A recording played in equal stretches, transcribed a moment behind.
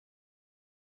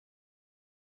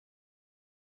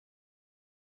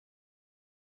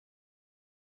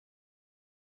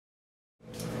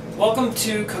Welcome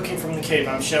to Cooking from the Cave.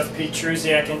 I'm Chef Pete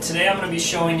Trusiak, and today I'm going to be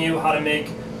showing you how to make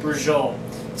braciole.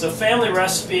 It's a family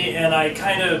recipe, and I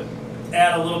kind of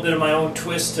add a little bit of my own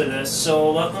twist to this, so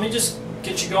let me just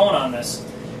get you going on this.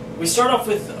 We start off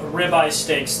with ribeye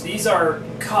steaks. These are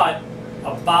cut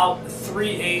about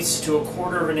 3/8 to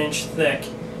 1/4 of an inch thick,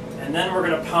 and then we're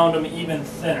going to pound them even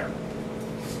thinner.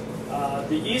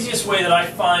 The easiest way that I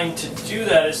find to do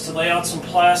that is to lay out some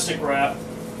plastic wrap.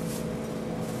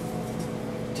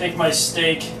 Take my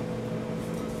steak,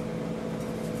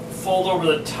 fold over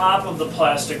the top of the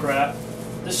plastic wrap.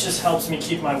 This just helps me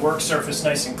keep my work surface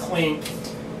nice and clean.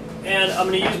 And I'm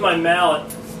going to use my mallet.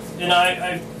 And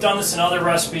I've done this in other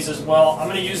recipes as well. I'm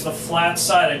going to use the flat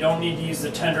side. I don't need to use the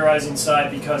tenderizing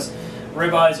side because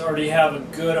ribeyes already have a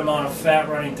good amount of fat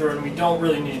running through it, and we don't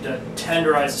really need to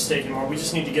tenderize the steak anymore. We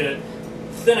just need to get it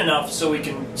thin enough so we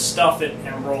can stuff it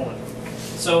and roll it.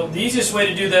 So the easiest way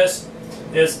to do this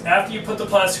is after you put the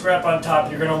plastic wrap on top,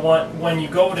 you're going to want, when you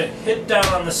go to hit down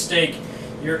on the steak,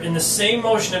 you're in the same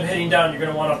motion of hitting down, you're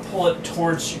going to want to pull it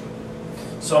towards you.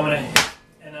 So I'm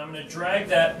going to drag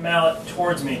that mallet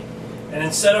towards me. And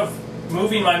instead of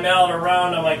moving my mallet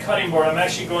around on my cutting board, I'm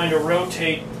actually going to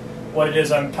rotate what it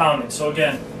is I'm pounding. So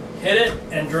again, hit it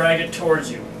and drag it towards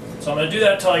you. So I'm going to do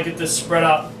that until I get this spread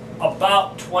out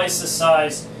about twice the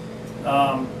size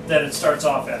that it starts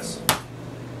off as.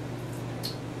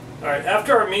 Alright,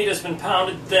 after our meat has been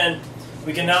pounded thin,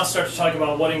 we can now start to talk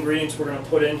about what ingredients we're going to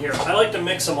put in here. I like to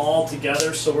mix them all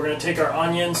together, so we're going to take our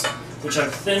onions, which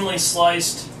I've thinly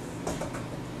sliced.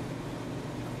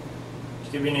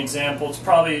 To give you an example, it's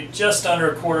probably just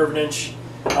under 1/4 of an inch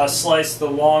sliced the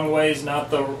long ways,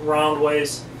 not the round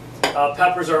ways.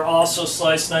 Peppers are also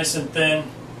sliced nice and thin,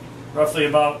 roughly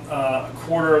about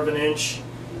 1/4 of an inch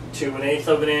to 1/8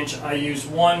 of an inch. I use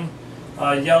one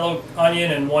yellow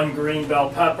onion and one green bell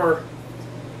pepper.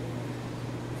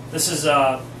 This is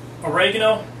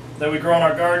oregano that we grow in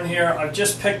our garden here. I've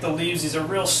just picked the leaves. These are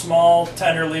real small,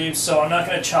 tender leaves, so I'm not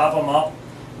going to chop them up.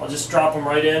 I'll just drop them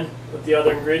right in with the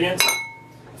other ingredients.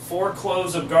 4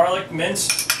 cloves of garlic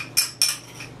minced.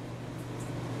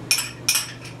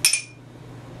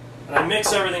 And I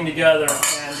mix everything together,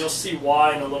 and you'll see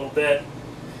why in a little bit.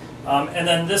 And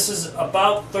then this is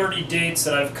about 30 dates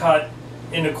that I've cut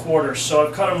into quarters. So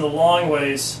I've cut them the long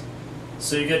ways,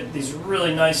 so you get these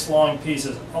really nice long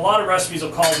pieces. A lot of recipes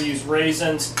will call these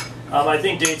raisins. I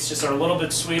think dates just are a little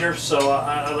bit sweeter, so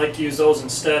I like to use those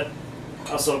instead.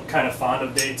 Also kind of fond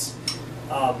of dates.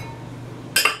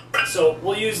 So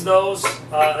we'll use those.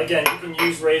 Again, you can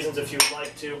use raisins if you would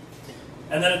like to.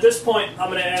 And then at this point, I'm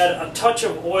going to add a touch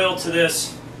of oil to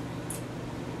this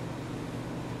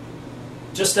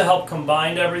just to help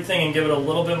combine everything and give it a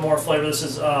little bit more flavor. This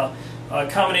is a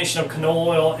combination of canola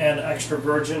oil and extra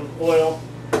virgin oil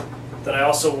that I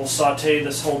also will saute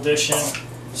this whole dish in.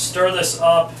 Stir this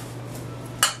up,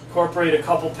 incorporate a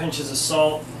couple pinches of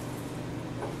salt,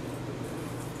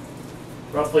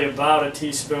 roughly about a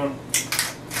teaspoon,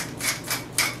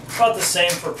 about the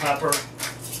same for pepper,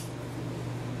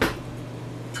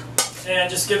 and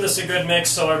just give this a good mix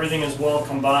so everything is well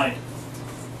combined.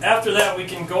 After that, we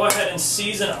can go ahead and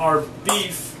season our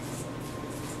beef,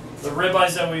 the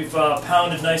ribeyes that we've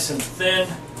pounded nice and thin,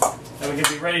 and we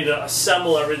can be ready to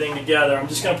assemble everything together. I'm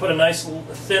just going to put a nice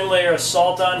thin layer of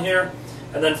salt on here,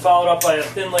 and then followed up by a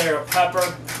thin layer of pepper.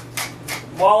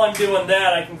 While I'm doing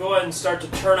that, I can go ahead and start to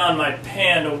turn on my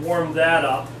pan to warm that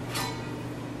up.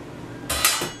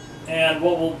 And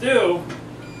what we'll do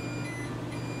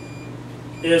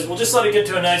is we'll just let it get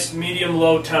to a nice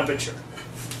medium-low temperature.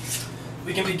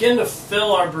 We can begin to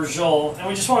fill our braciole, and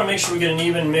we just want to make sure we get an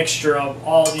even mixture of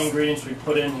all the ingredients we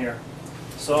put in here.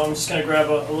 So I'm just going to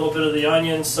grab a little bit of the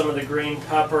onions, some of the green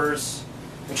peppers,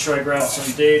 make sure I grab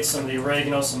some dates, some of the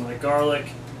oregano, some of the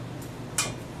garlic.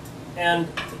 And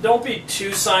don't be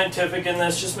too scientific in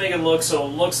this, just make it look so it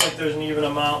looks like there's an even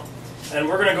amount. And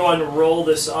we're going to go ahead and roll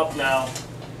this up now.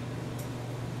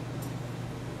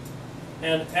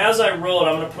 And as I roll it,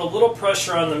 I'm going to put a little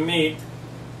pressure on the meat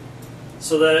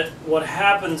so that what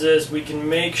happens is we can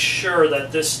make sure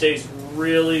that this stays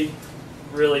really,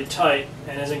 really tight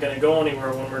and isn't going to go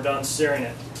anywhere when we're done searing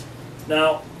it.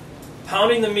 Now,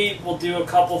 pounding the meat will do a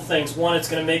couple things. One, it's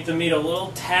going to make the meat a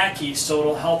little tacky, so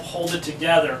it'll help hold it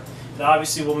together. It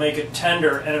obviously will make it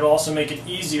tender, and it'll also make it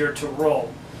easier to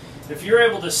roll. If you're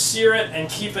able to sear it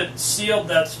and keep it sealed,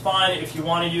 that's fine. If you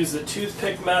want to use the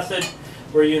toothpick method,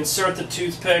 where you insert the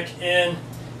toothpick in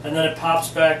and then it pops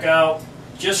back out,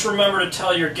 just remember to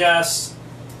tell your guests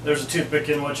there's a toothpick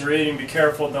in what you're eating. Be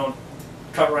careful, don't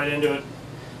cut right into it.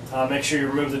 Make sure you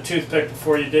remove the toothpick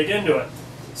before you dig into it.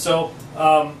 So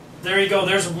there you go.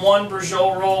 There's one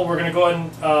Braciole roll. We're going to go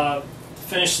ahead and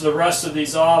finish the rest of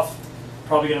these off.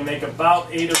 Probably going to make about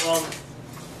 8 of them.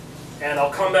 And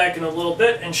I'll come back in a little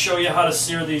bit and show you how to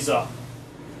sear these up.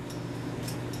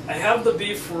 I have the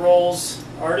beef rolls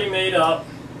already made up.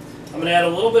 I'm going to add a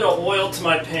little bit of oil to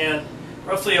my pan,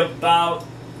 roughly about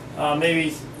maybe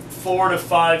 4 to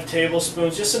 5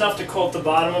 tablespoons, just enough to coat the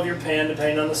bottom of your pan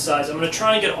depending on the size. I'm going to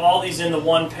try and get all these into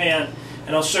one pan,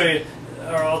 and I'll show you,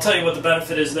 or I'll tell you what the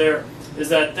benefit is there, is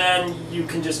that then you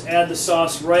can just add the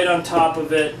sauce right on top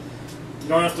of it. You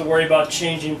don't have to worry about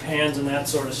changing pans and that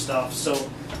sort of stuff. So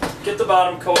get the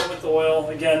bottom coated with oil.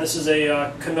 Again, this is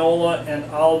a canola and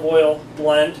olive oil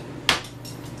blend.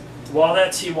 While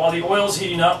the oil's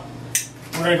heating up,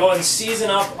 we're going to go ahead and season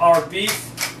up our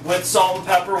beef with salt and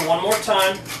pepper one more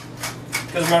time.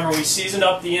 Because remember, we seasoned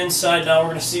up the inside. Now we're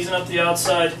going to season up the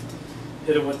outside.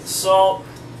 Hit it with the salt.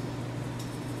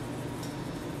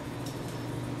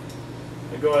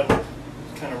 I go ahead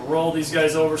and kind of roll these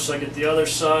guys over so I get the other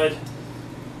side.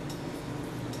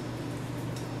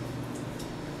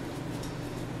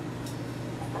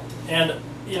 And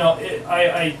you know,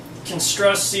 I can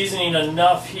stress seasoning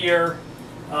enough here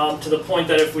to the point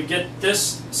that if we get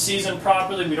this seasoned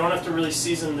properly, we don't have to really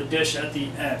season the dish at the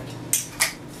end.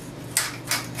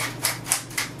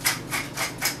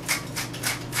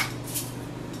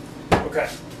 Okay,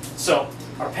 so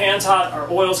our pan's hot, our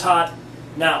oil's hot.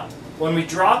 Now, when we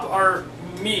drop our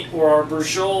meat or our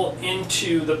Braciole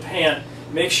into the pan,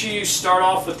 make sure you start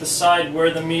off with the side where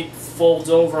the meat folds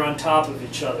over on top of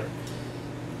each other.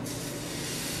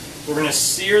 We're going to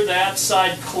sear that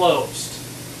side closed.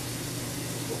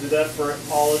 We'll do that for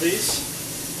all of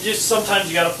these. Just sometimes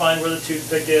you got to find where the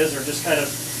toothpick is, or just kind of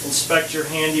inspect your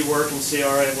handiwork and see,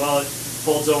 all right, well, it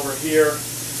folds over here.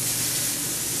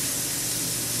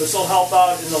 This will help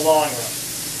out in the long run.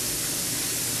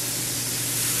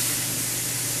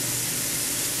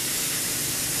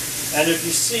 And if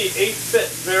you see, 8 fit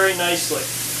very nicely.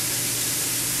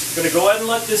 I'm going to go ahead and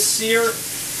let this sear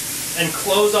and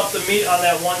close up the meat on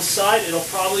that one side. It'll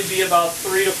probably be about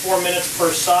 3 to 4 minutes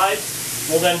per side.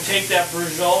 We'll then take that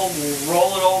Braciole, we'll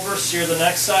roll it over, sear the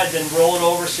next side, then roll it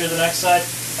over, sear the next side,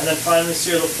 and then finally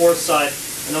sear the 4th side.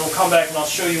 And then we'll come back and I'll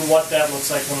show you what that looks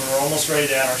like when we're almost ready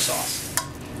to add our sauce.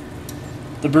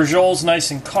 The Braciole's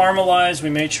nice and caramelized. We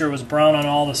made sure it was brown on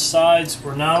all the sides.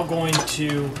 We're now going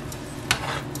to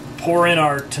pour in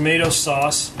our tomato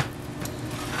sauce,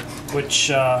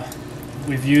 which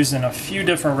we've used in a few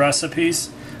different recipes.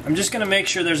 I'm just going to make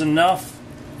sure there's enough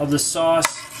of the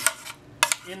sauce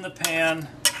in the pan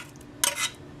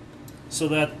so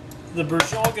that the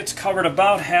Braciole gets covered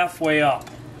about halfway up.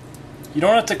 You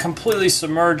don't have to completely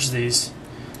submerge these,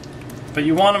 but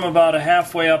you want them about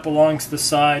halfway up along the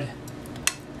side.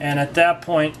 And at that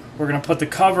point, we're going to put the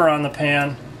cover on the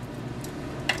pan,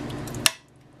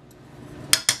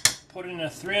 put it in a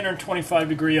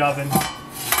 325-degree oven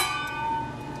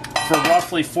for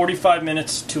roughly 45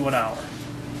 minutes to an hour.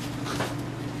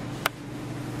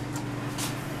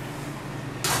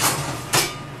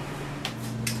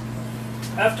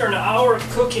 After an hour of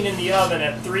cooking in the oven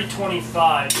at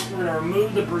 325, we're going to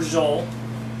remove the Braciole.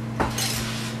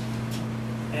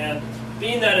 And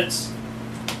being that it's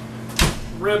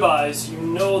ribeyes, you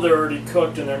know they're already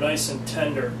cooked and they're nice and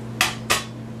tender.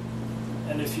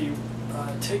 And if you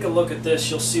take a look at this,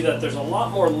 you'll see that there's a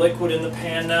lot more liquid in the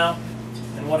pan now.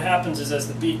 And what happens is as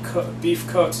the beef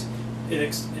cooks,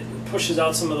 it pushes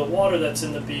out some of the water that's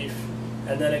in the beef,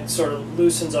 and then it sort of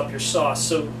loosens up your sauce.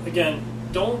 So again,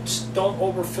 don't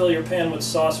overfill your pan with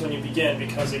sauce when you begin,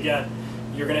 because again,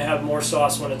 you're going to have more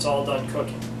sauce when it's all done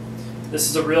cooking. This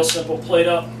is a real simple plate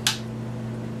up.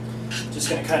 Just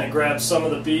going to kind of grab some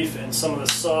of the beef and some of the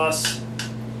sauce.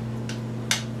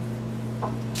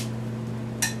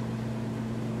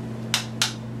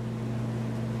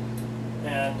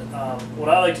 And what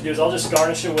I like to do is I'll just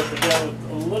garnish it with, again,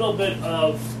 with a little bit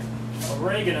of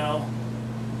oregano.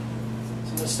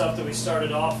 Some of the stuff that we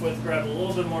started off with. Grab a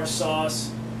little bit more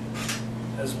sauce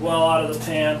as well out of the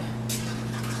pan.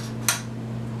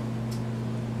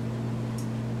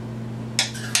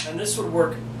 And this would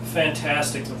work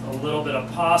fantastic with a little bit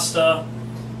of pasta,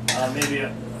 maybe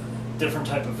a different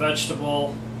type of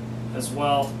vegetable as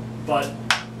well, but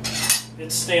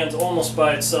it stands almost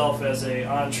by itself as an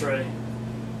entree.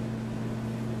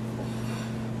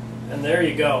 And there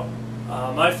you go.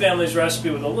 My family's recipe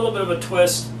with a little bit of a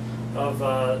twist of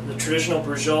the traditional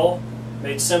Braciole,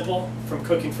 made simple from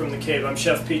cooking from the cave. I'm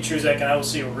Chef Pete Truzak, and I will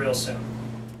see you real soon.